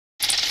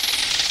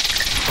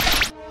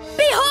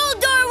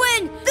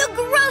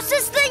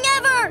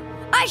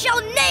shall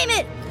name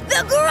it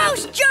the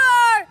Gross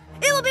Jar!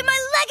 It will be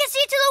my legacy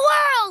to the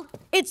world!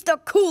 It's the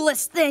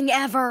coolest thing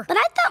ever. But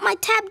I thought my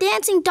tap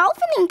dancing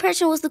dolphin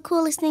impression was the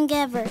coolest thing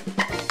ever.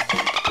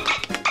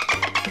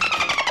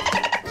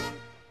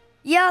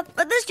 Yeah,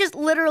 but this just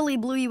literally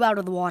blew you out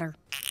of the water.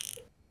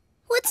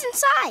 What's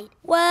inside?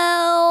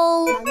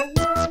 Well...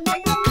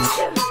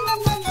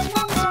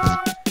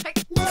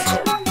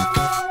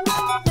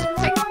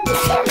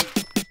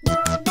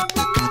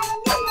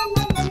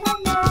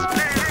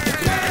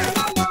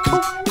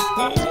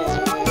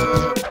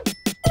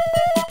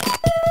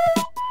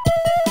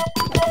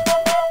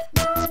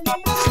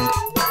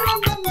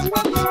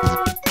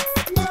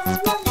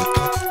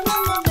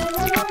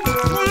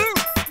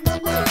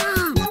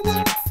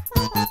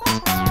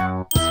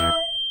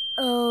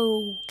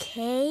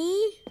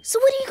 So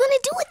what are you gonna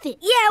do with it?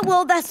 Yeah,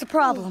 well, that's the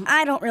problem.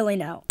 I don't really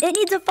know. It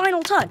needs a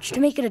final touch to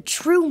make it a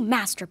true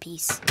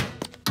masterpiece.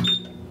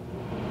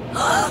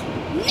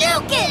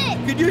 Nuke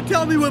it! Can you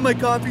tell me when my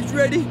coffee's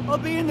ready? I'll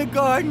be in the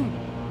garden.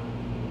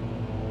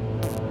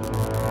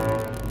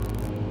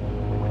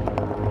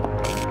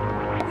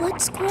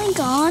 What's going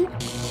on?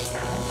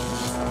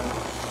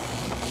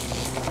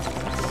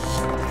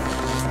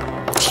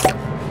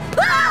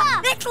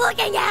 Ah! It's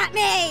looking at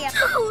me!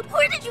 Dude,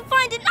 where did you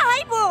find an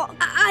eyeball?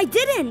 I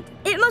didn't.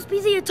 It must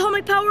be the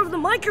atomic power of the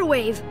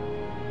microwave.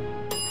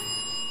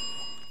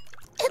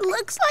 It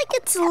looks like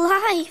it's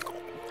alive.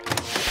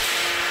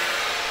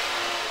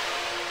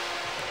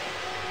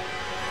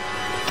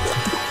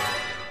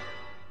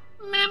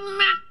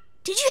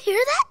 Did you hear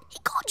that? He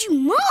called you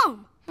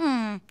Mom.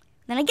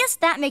 Then I guess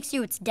that makes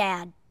you its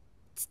dad.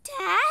 It's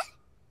Dad?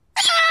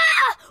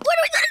 Ah! What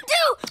are we gonna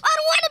do? I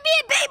don't want to be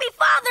a baby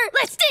father.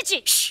 Let's ditch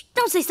it. Shh!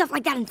 Don't say stuff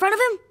like that in front of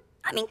him.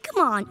 I mean,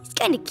 come on. He's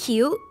kind of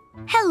cute.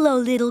 Hello,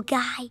 little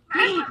guy.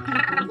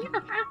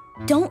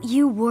 Don't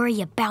you worry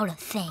about a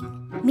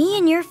thing. Me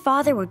and your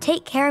father will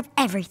take care of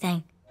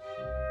everything.